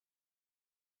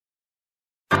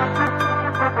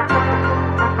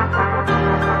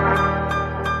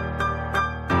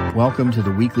Welcome to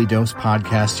the Weekly Dose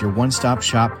Podcast, your one-stop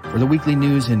shop for the weekly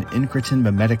news in incretin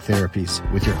mimetic therapies,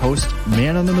 with your host,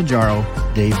 man on the Mounjaro,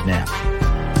 Dave Knapp.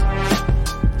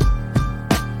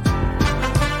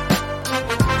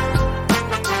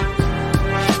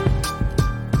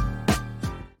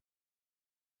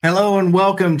 Hello and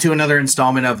welcome to another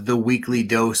installment of the Weekly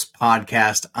Dose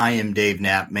Podcast. I am Dave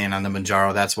Knapp, man on the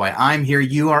Mounjaro. That's why I'm here.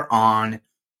 You are on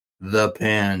the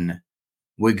pen.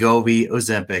 Wegovy,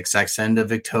 Ozempic, Saxenda,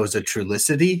 Victoza,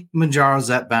 Trulicity, Mounjaro,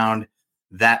 Zepbound,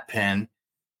 that pen.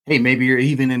 Hey, maybe you're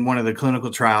even in one of the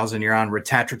clinical trials and you're on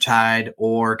retatrutide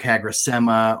or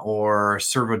CagriSema or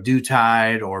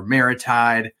survodutide or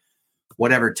Maritide,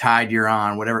 whatever tide you're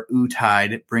on, whatever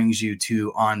tide brings you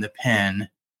to on the pen.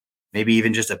 Maybe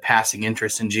even just a passing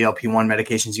interest in GLP-1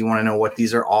 medications. You want to know what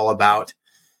these are all about.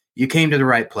 You came to the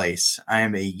right place. I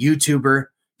am a YouTuber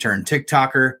turned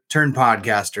TikToker turned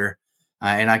podcaster.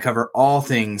 And I cover all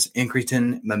things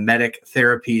incretin mimetic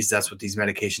therapies. That's what these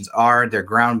medications are. They're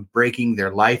groundbreaking, they're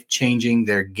life-changing,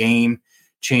 they're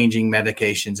game-changing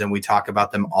medications, and we talk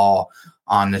about them all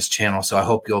on this channel. So I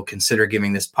hope you'll consider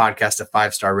giving this podcast a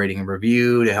 5-star rating and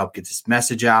review to help get this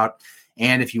message out.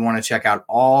 And if you want to check out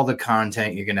all the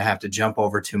content, you're going to have to jump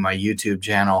over to my YouTube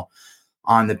channel,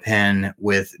 On the Pen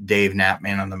with Dave Knapp,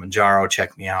 man on the Mounjaro.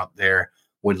 Check me out there.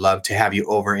 Would love to have you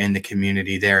over in the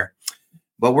community there.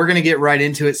 But we're going to get right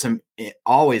into it. Some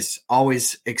always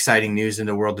exciting news in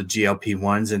the world of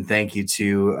GLP-1s. And thank you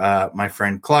to my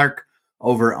friend Clark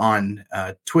over on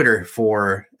Twitter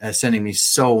for sending me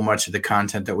so much of the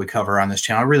content that we cover on this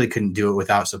channel. I really couldn't do it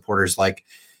without supporters like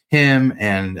him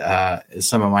and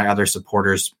some of my other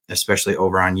supporters, especially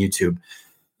over on YouTube.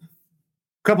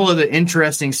 A couple of the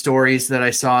interesting stories that I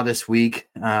saw this week.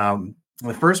 The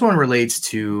first one relates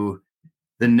to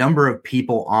the number of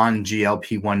people on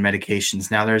GLP-1 medications.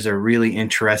 Now, there's a really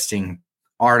interesting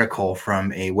article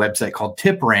from a website called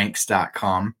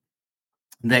tipranks.com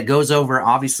that goes over,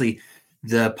 obviously,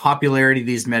 the popularity of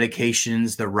these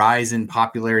medications, the rise in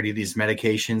popularity of these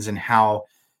medications, and how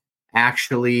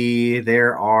actually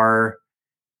there are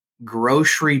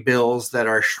grocery bills that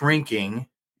are shrinking,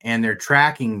 and they're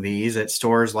tracking these at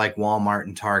stores like Walmart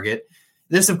and Target.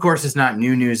 This, of course, is not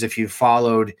new news if you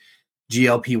followed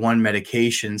GLP-1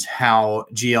 medications, how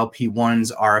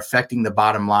GLP-1s are affecting the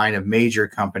bottom line of major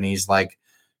companies like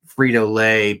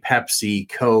Frito-Lay, Pepsi,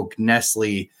 Coke,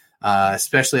 Nestle,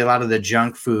 especially a lot of the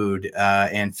junk food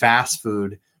and fast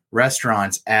food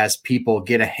restaurants, as people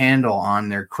get a handle on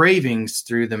their cravings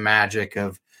through the magic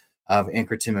of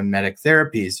incretin mimetic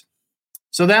therapies.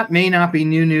 So that may not be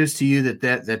new news to you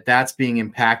that's being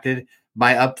impacted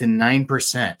by up to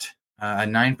 9%, a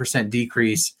 9%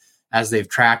 decrease as they've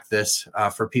tracked this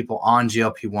for people on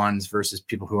GLP-1s versus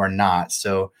people who are not.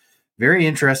 So very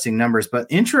interesting numbers. But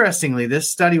interestingly, this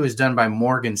study was done by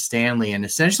Morgan Stanley. And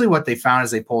essentially what they found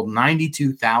is they polled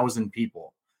 92,000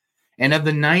 people. And of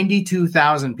the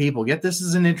 92,000 people, get this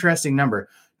is an interesting number,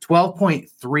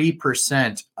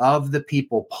 12.3% of the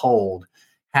people polled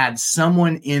had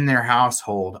someone in their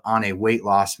household on a weight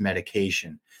loss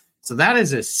medication. So that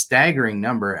is a staggering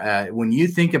number. When you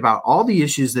think about all the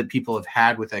issues that people have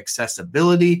had with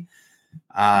accessibility,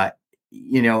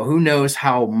 who knows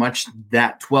how much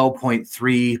that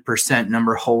 12.3%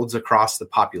 number holds across the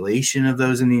population of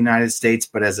those in the United States.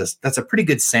 But that's a pretty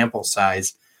good sample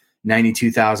size,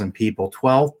 92,000 people,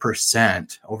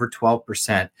 12%, over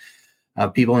 12%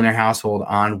 of people in their household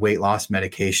on weight loss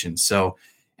medications. So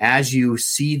as you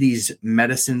see these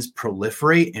medicines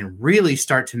proliferate and really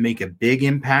start to make a big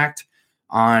impact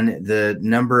on the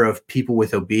number of people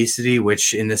with obesity,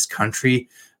 which in this country,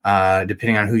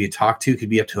 depending on who you talk to, could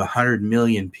be up to 100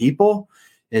 million people,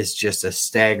 is just a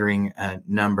staggering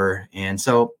number. And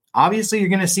so obviously you're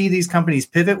going to see these companies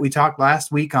pivot. We talked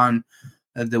last week on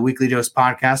the Weekly Dose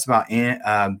podcast about,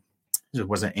 it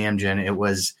wasn't Amgen, it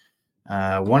was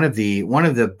one of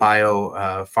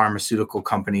the pharmaceutical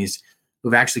companies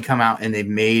who've actually come out and they've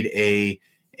made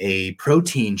a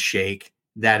protein shake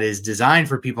that is designed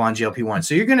for people on GLP-1.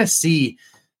 So you're going to see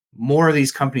more of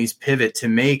these companies pivot to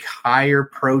make higher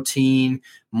protein,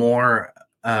 more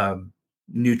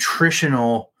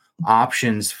nutritional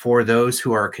options for those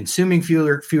who are consuming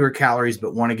fewer calories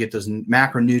but want to get those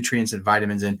macronutrients and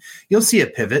vitamins in. You'll see a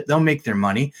pivot. They'll make their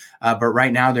money. But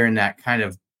right now they're in that kind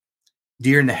of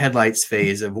deer in the headlights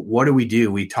phase of what do we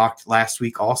do? We talked last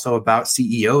week also about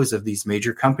CEOs of these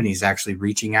major companies actually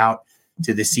reaching out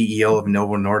to the CEO of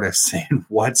Novo Nordisk saying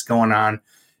what's going on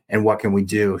and what can we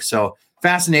do? So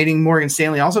fascinating. Morgan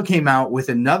Stanley also came out with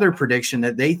another prediction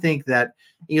that they think that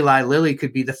Eli Lilly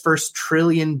could be the first $1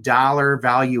 trillion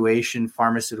valuation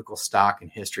pharmaceutical stock in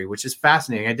history, which is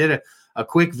fascinating. I did a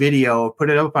quick video, put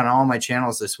it up on all my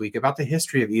channels this week about the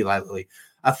history of Eli Lilly,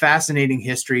 a fascinating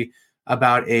history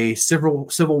about a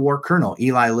Civil War colonel,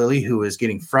 Eli Lilly, who was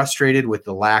getting frustrated with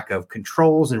the lack of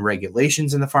controls and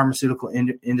regulations in the pharmaceutical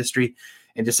industry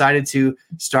and decided to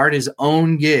start his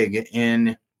own gig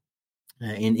in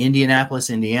Indianapolis,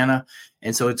 Indiana.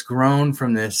 And so it's grown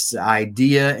from this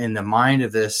idea in the mind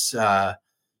of this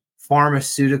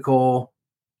pharmaceutical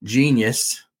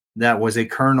genius that was a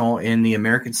colonel in the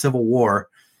American Civil War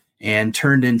and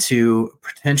turned into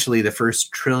potentially the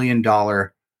first $1 trillion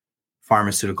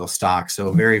pharmaceutical stock.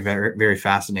 So very, very, very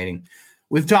fascinating.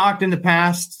 We've talked in the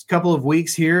past couple of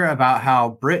weeks here about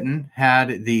how Britain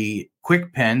had the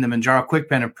KwikPen, the Mounjaro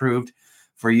KwikPen, approved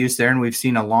for use there, and we've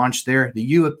seen a launch there. The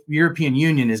European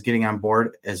Union is getting on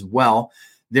board as well.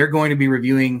 They're going to be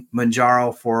reviewing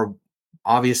Mounjaro for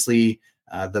obviously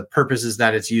the purposes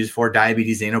that it's used for,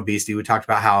 diabetes and obesity. We talked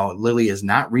about how Lilly is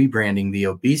not rebranding the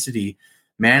obesity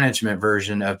management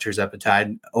version of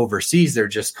tirzepatide overseas. They're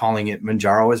just calling it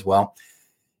Mounjaro as well.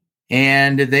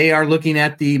 And they are looking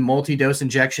at the multi-dose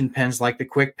injection pens like the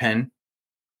KwikPen.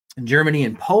 Germany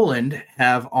and Poland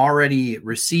have already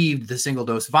received the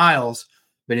single-dose vials,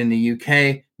 but in the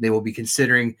UK, they will be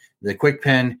considering the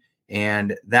KwikPen,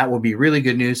 and that will be really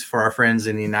good news for our friends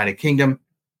in the United Kingdom.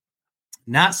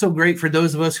 Not so great for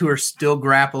those of us who are still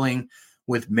grappling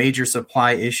with major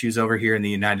supply issues over here in the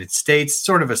United States.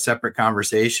 Sort of a separate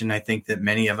conversation. I think that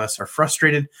many of us are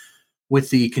frustrated with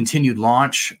the continued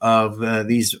launch of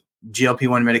these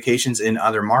GLP-1 medications in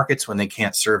other markets when they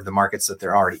can't serve the markets that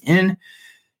they're already in.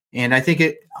 And I think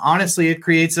it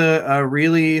creates a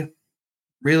really,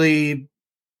 really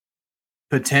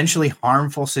potentially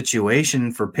harmful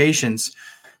situation for patients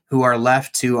who are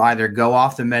left to either go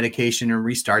off the medication and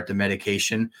restart the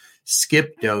medication,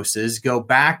 skip doses, go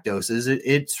back doses.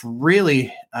 It's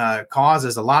really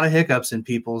causes a lot of hiccups in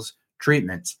people's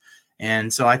treatments.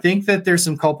 And so I think that there's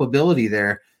some culpability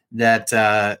there that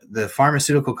the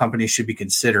pharmaceutical companies should be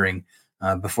considering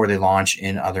before they launch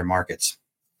in other markets.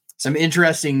 Some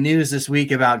interesting news this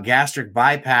week about gastric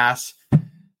bypass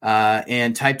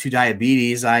and type 2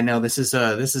 diabetes. I know this is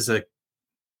a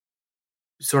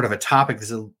sort of a topic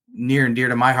that's near and dear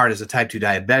to my heart as a type 2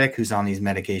 diabetic who's on these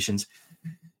medications.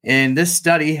 In this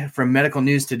study from Medical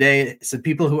News Today, it said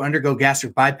people who undergo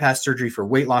gastric bypass surgery for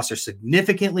weight loss are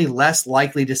significantly less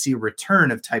likely to see a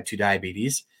return of type 2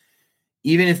 diabetes,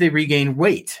 even if they regain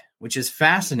weight, which is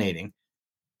fascinating.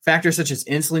 Factors such as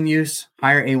insulin use,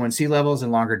 higher A1C levels,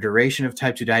 and longer duration of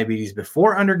type 2 diabetes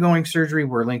before undergoing surgery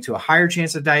were linked to a higher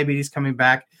chance of diabetes coming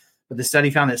back. But the study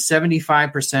found that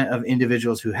 75% of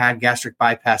individuals who had gastric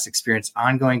bypass experienced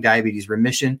ongoing diabetes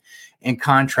remission, in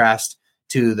contrast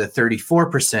to the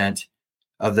 34%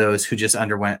 of those who just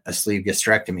underwent a sleeve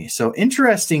gastrectomy. So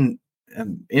interesting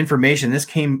information. This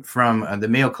came from the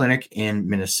Mayo Clinic in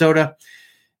Minnesota,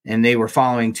 and they were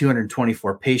following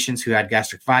 224 patients who had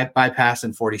gastric bypass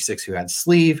and 46 who had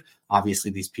sleeve.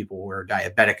 Obviously, these people were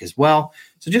diabetic as well.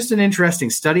 So just an interesting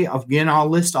study. Again, I'll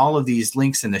list all of these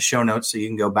links in the show notes so you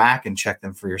can go back and check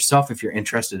them for yourself if you're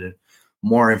interested in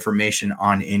more information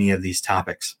on any of these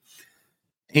topics.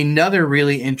 Another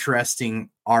really interesting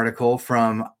article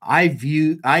from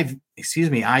IQVA.com,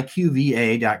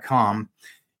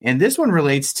 and this one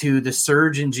relates to the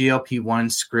surge in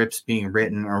GLP-1 scripts being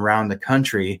written around the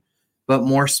country, but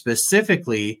more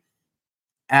specifically,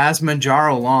 as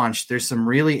Mounjaro launched, there's some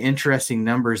really interesting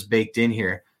numbers baked in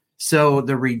here. So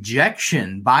the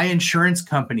rejection by insurance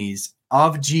companies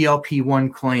of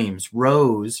GLP-1 claims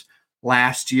rose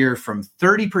last year from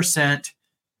 30%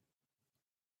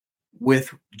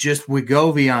 with just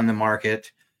Wegovy on the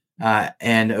market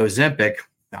and Ozempic.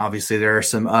 Obviously, there are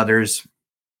some others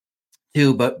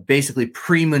too, but basically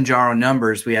pre-Mounjaro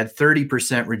numbers, we had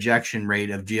 30% rejection rate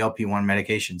of GLP-1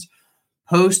 medications.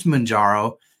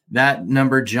 Post-Mounjaro, that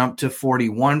number jumped to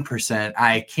 41%.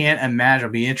 I can't imagine.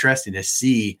 It'll be interesting to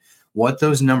see what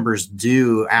those numbers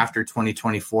do after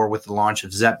 2024 with the launch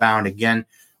of Zepbound. Again,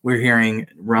 we're hearing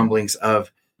rumblings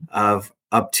of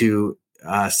up to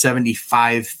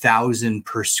 75,000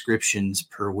 prescriptions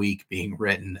per week being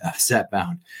written of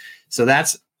Zepbound. So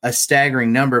that's a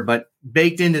staggering number, but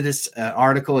baked into this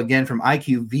article, again, from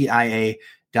IQVIA.com,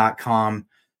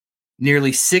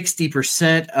 nearly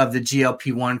 60% of the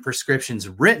GLP-1 prescriptions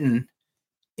written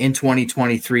in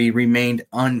 2023 remained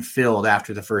unfilled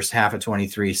after the first half of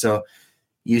 23. So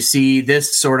you see,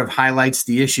 this sort of highlights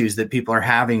the issues that people are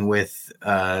having with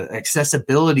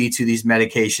accessibility to these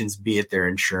medications, be it their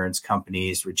insurance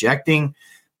companies rejecting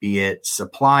be it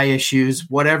supply issues,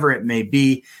 whatever it may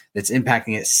be that's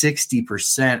impacting it.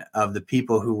 60% of the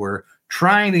people who were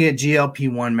trying to get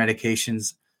GLP-1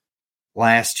 medications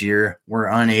last year were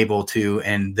unable to,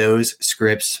 and those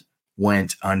scripts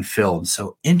went unfilled.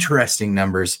 So interesting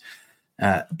numbers,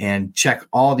 and check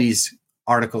all these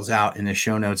articles out in the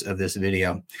show notes of this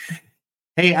video.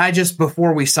 Hey,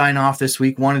 before we sign off this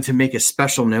week, wanted to make a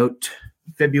special note.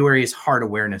 February is Heart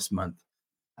Awareness Month.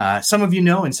 Some of you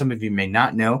know, and some of you may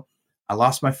not know, I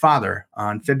lost my father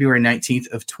on February 19th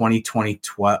of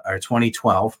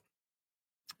 2012.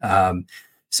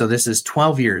 So this is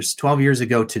 12 years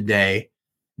ago today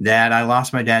that I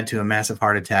lost my dad to a massive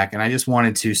heart attack. And I just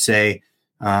wanted to say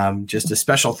just a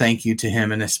special thank you to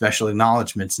him and a special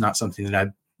acknowledgement. It's not something that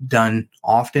I've done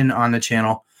often on the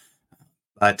channel,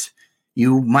 but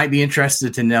you might be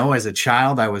interested to know, as a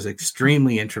child, I was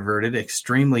extremely introverted,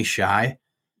 extremely shy.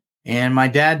 And my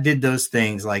dad did those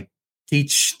things like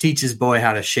teach his boy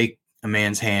how to shake a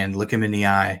man's hand, look him in the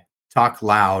eye, talk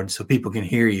loud so people can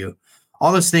hear you.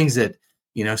 All those things that,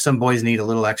 some boys need a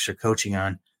little extra coaching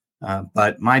on.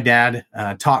 But my dad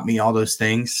taught me all those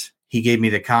things. He gave me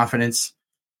the confidence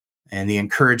and the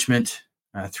encouragement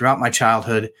throughout my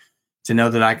childhood to know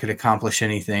that I could accomplish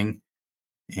anything.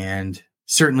 And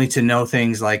certainly to know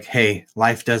things like, hey,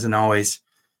 life doesn't always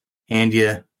hand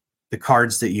you the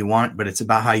cards that you want, but it's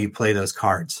about how you play those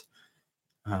cards.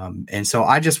 And so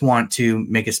I just want to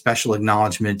make a special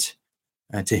acknowledgement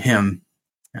to him.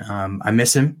 I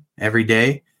miss him every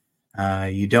day.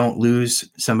 You don't lose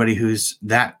somebody who's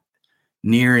that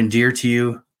near and dear to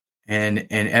you and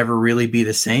ever really be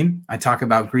the same. I talk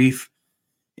about grief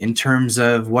in terms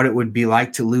of what it would be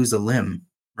like to lose a limb,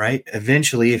 right?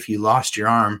 Eventually, if you lost your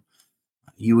arm,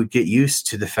 you would get used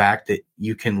to the fact that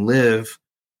you can live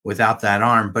without that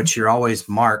arm, but you're always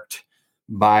marked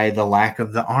by the lack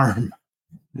of the arm,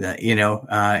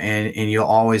 and you'll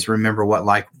always remember what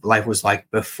life was like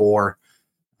before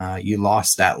you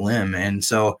lost that limb. And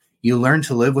so you learn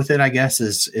to live with it, I guess,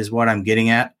 is what I'm getting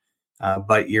at.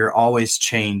 But you're always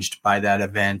changed by that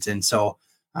event. And so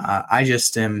I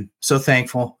just am so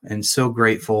thankful and so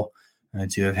grateful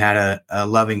to have had a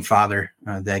loving father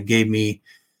that gave me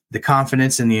the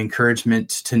confidence and the encouragement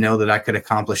to know that I could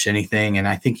accomplish anything. And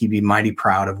I think he'd be mighty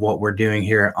proud of what we're doing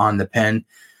here on the pen.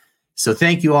 So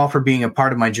thank you all for being a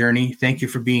part of my journey. Thank you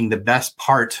for being the best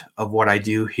part of what I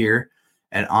do here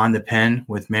at On the Pen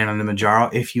with Man on the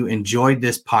Manjaro. If you enjoyed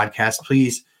this podcast,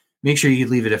 please make sure you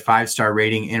leave it a 5-star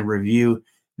rating and review.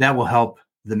 That will help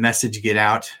the message get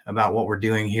out about what we're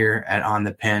doing here at On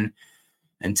the Pen.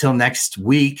 Until next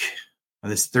week,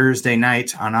 this Thursday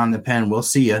night on the Pen, we'll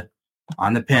see you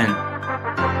on the Pen.